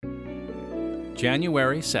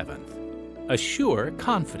January 7th. A sure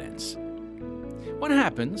confidence. What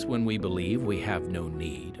happens when we believe we have no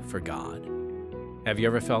need for God? Have you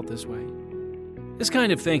ever felt this way? This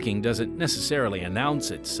kind of thinking doesn't necessarily announce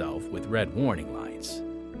itself with red warning lights.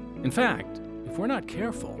 In fact, if we're not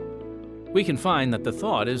careful, we can find that the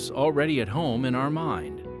thought is already at home in our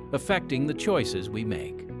mind, affecting the choices we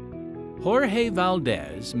make. Jorge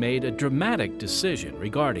Valdez made a dramatic decision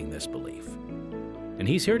regarding this belief, and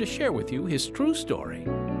he's here to share with you his true story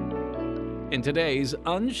in today's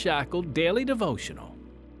Unshackled Daily Devotional.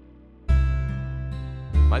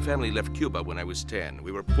 My family left Cuba when I was 10.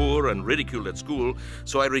 We were poor and ridiculed at school,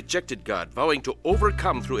 so I rejected God, vowing to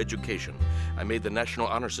overcome through education. I made the National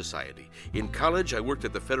Honor Society. In college, I worked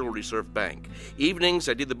at the Federal Reserve Bank. Evenings,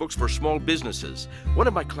 I did the books for small businesses. One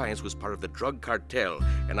of my clients was part of the drug cartel,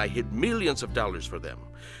 and I hid millions of dollars for them.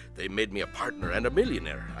 They made me a partner and a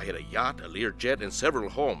millionaire. I had a yacht, a Learjet, and several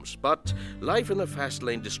homes. But life in the fast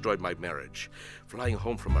lane destroyed my marriage. Flying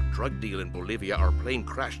home from a drug deal in Bolivia, our plane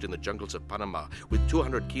crashed in the jungles of Panama with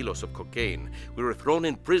 200 kilos of cocaine. We were thrown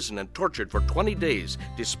in prison and tortured for 20 days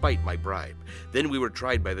despite my bribe. Then we were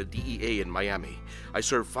tried by the DEA in Miami. I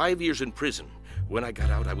served 5 years in prison. When I got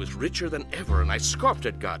out, I was richer than ever, and I scoffed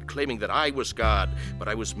at God, claiming that I was God, but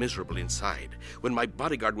I was miserable inside. When my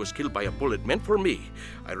bodyguard was killed by a bullet meant for me,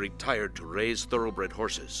 I retired to raise thoroughbred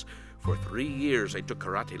horses. For 3 years, I took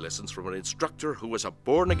karate lessons from an instructor who was a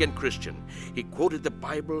born-again Christian. He quoted the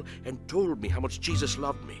Bible and told me how much Jesus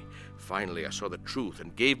loved me. Finally, I saw the truth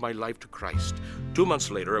and gave my life to Christ. 2 months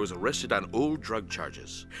later, I was arrested on old drug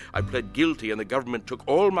charges. I pled guilty and the government took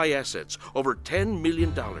all my assets, over $10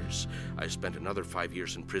 million. I spent another 5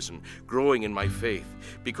 years in prison, growing in my faith,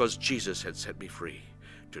 because Jesus had set me free.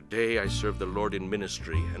 Today, I serve the Lord in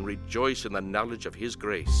ministry and rejoice in the knowledge of His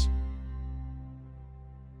grace.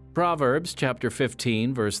 Proverbs chapter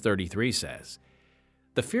 15, verse 33 says,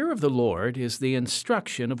 "The fear of the Lord is the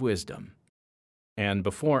instruction of wisdom, and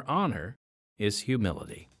before honor is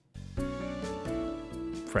humility."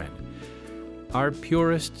 Friend, our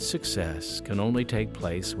purest success can only take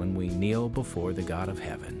place when we kneel before the God of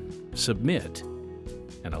heaven, submit,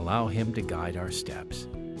 and allow Him to guide our steps.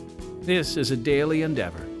 This is a daily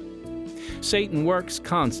endeavor. Satan works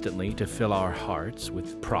constantly to fill our hearts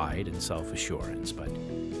with pride and self-assurance, but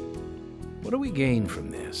what do we gain from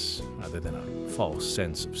this other than a false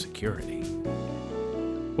sense of security?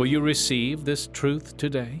 Will you receive this truth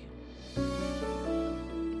today?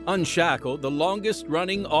 Unshackled, the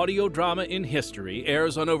longest-running audio drama in history,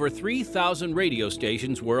 airs on over 3,000 radio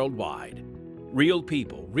stations worldwide. Real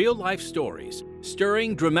people, real-life stories,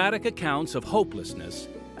 stirring dramatic accounts of hopelessness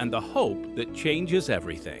and the hope that changes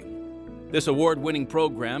everything. This award-winning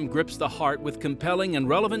program grips the heart with compelling and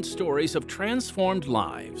relevant stories of transformed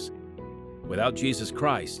lives. Without Jesus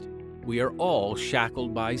Christ, we are all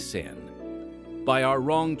shackled by sin, by our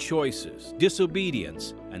wrong choices,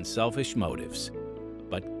 disobedience, and selfish motives.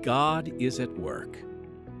 But God is at work,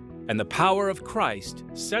 and the power of Christ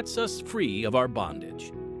sets us free of our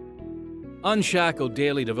bondage. Unshackled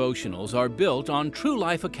daily devotionals are built on true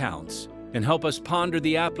life accounts and help us ponder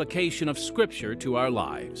the application of Scripture to our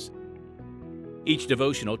lives. Each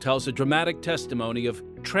devotional tells a dramatic testimony of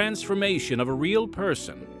transformation of a real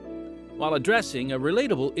person, while addressing a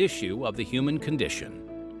relatable issue of the human condition.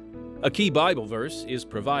 A key Bible verse is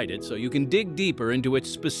provided so you can dig deeper into its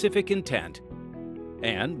specific intent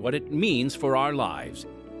and what it means for our lives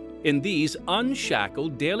in these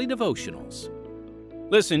Unshackled daily devotionals.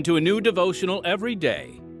 Listen to a new devotional every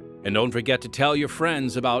day, and don't forget to tell your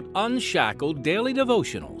friends about Unshackled daily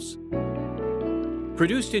devotionals.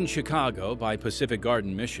 Produced in Chicago by Pacific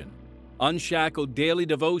Garden Mission, Unshackled daily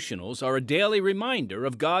devotionals are a daily reminder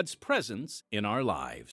of God's presence in our lives.